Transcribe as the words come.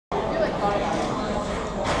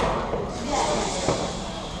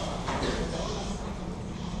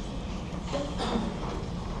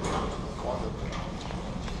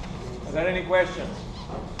questions?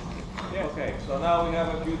 Okay, so now we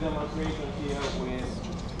have a few demonstrations here with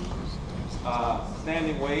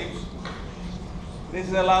standing waves. This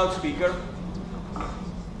is a loudspeaker.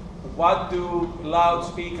 What do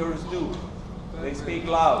loudspeakers do? They speak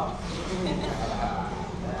loud.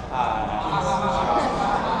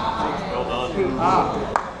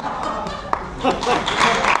 Well done.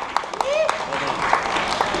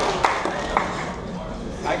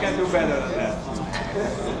 I can do better than that.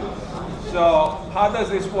 So how does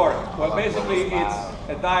this work? Well, basically it's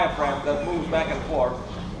a diaphragm that moves back and forth,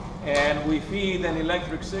 and we feed an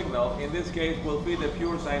electric signal. In this case, we'll feed a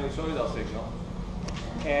pure sinusoidal signal.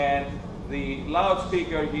 And the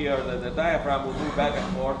loudspeaker here, the diaphragm will move back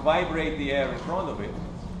and forth, vibrate the air in front of it,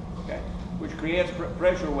 okay, which creates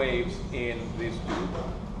pressure waves in this tube.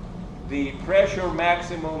 The pressure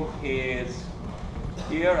maximum is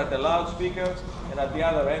here at the loudspeaker, and at the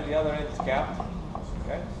other end is capped.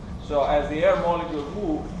 Okay? So as the air molecules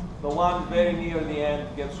move, the one very near the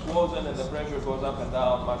end gets frozen and the pressure goes up and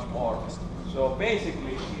down much more. So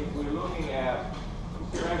basically, if we're looking at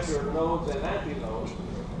pressure nodes and antinodes,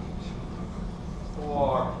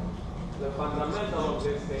 for the fundamental of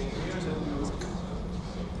this thing, here's a tube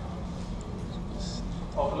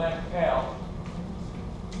of length L.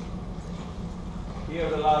 Here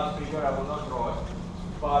the loudspeaker, I will not draw it,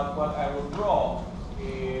 but what I will draw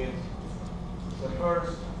is the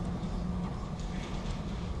first,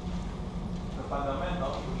 the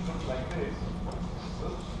fundamental, which looks like this.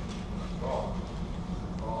 Oops. Draw.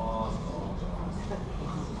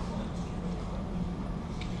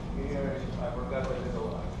 Here, I forgot the little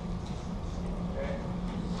line. Okay?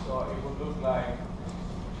 So it would look like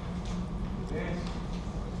this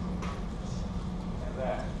and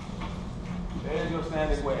that. There's your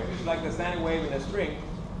standing wave. It's like the standing wave in a string.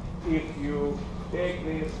 If you take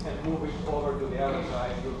this and move it over to the other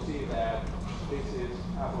side, you'll see that this is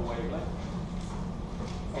half a wavelength.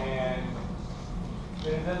 And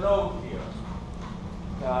there's a node here.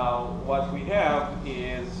 Now, what we have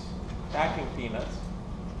is packing peanuts.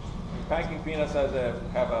 And packing peanuts have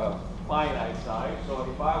a finite size. So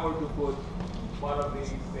if I were to put one of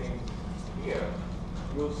these things here,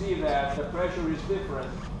 you'll see that the pressure is different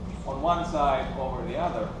on one side over the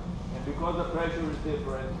other. And because the pressure is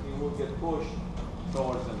different, it will get pushed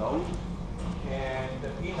towards the node. And the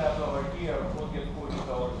peanuts over here will get pushed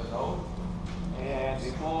towards the node. And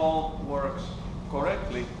if all works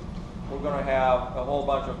correctly, we're going to have a whole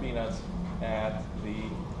bunch of peanuts at the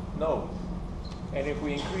node. And if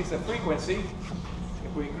we increase the frequency,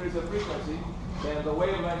 then the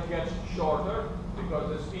wavelength gets shorter because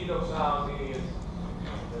the speed of sound is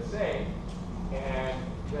the same. And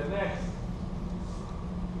the next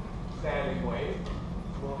standing wave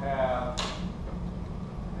will have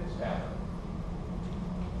this pattern.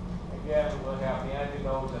 Again, we'll have the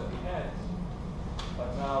antinodes at the ends, but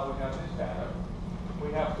now we have this pattern.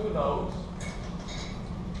 We have two nodes.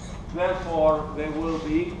 Therefore, there will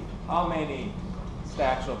be how many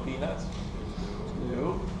stacks of peanuts?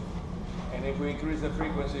 Two. And if we increase the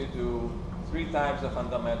frequency to 3 times the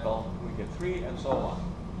fundamental, we get 3, and so on.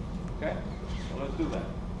 Okay? So let's do that.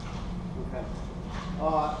 Okay.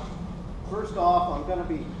 First off, I'm going to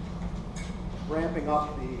be ramping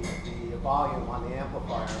up the volume on the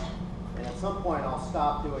amplifier. And at some point, I'll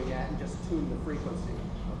stop doing that and just tune the frequency.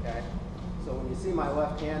 Okay? So when you see my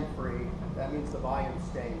left hand free, that means the volume is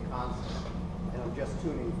staying constant. And I'm just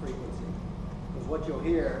tuning frequency. Because what you'll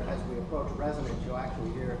hear as we approach resonance, you'll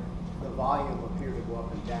actually hear the volume appear to go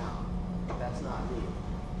up and down. But that's not me.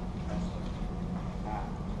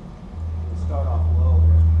 We'll start off low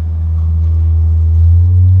here.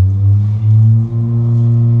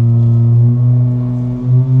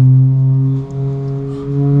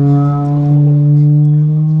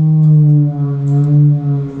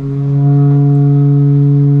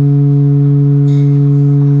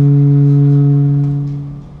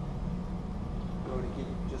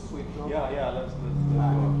 Yeah, let's go.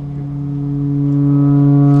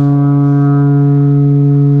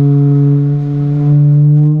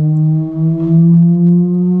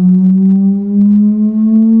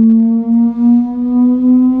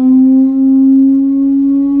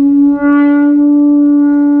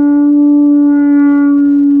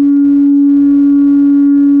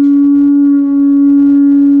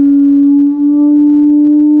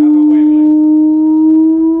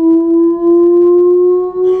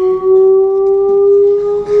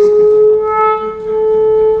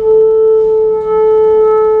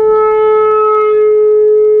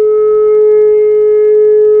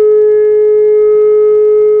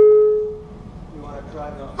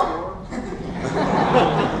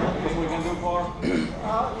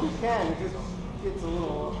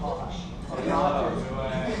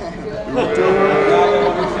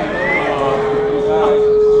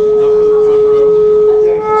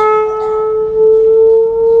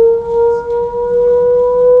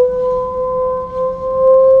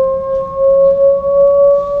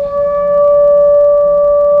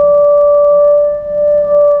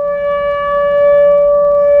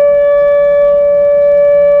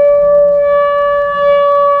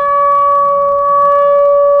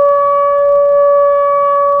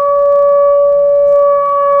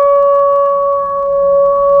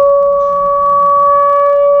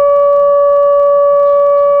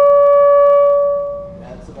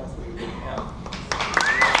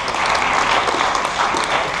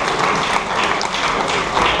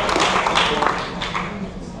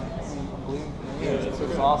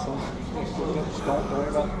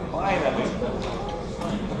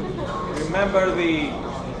 Remember the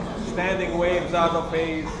standing waves out of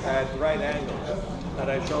phase at right angles that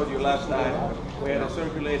I showed you last time. We had a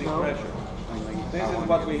circulating pressure. This is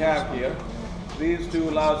what we have here. These two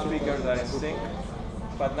loudspeakers are in sync,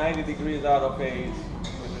 but 90 degrees out of phase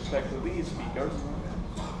with respect to these speakers.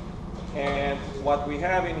 And what we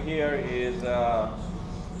have in here is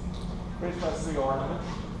Christmas tree ornament.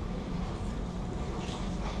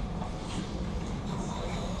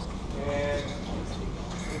 And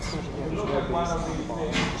if you look at one of these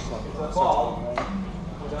things, it's a ball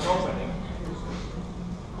with an opening.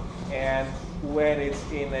 And when it's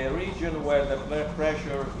in a region where the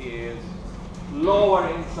pressure is lower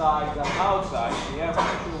inside than outside, the air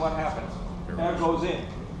pressure, what happens? Air goes in.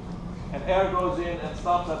 And air goes in and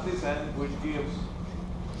stops at this end, which gives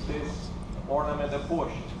this ornament a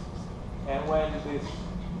push. And when this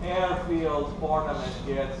air-filled ornament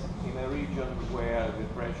gets in a region where the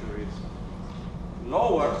pressure is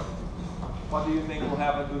lower, what do you think will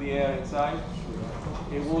happen to the air inside?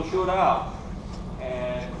 It will shoot out.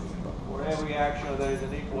 And for every action, there is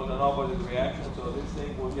an equal and opposite reaction, so this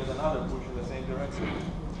thing will get another push in the same direction.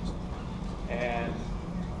 And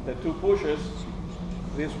the two pushes,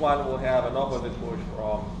 this one will have an opposite push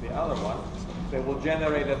from the other one. They will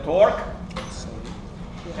generate a torque,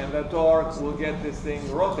 and the torque will get this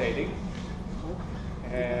thing rotating.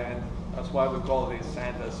 And that's why we call this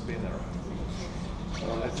Santa spinner.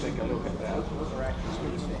 So let's take a look at that. Those are actually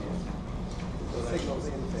in phase. The signal's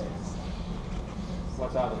in phase.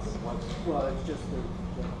 What's out of it? Well, it's just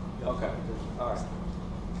the Okay. All right.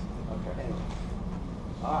 Okay. Anyway.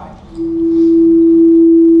 All right.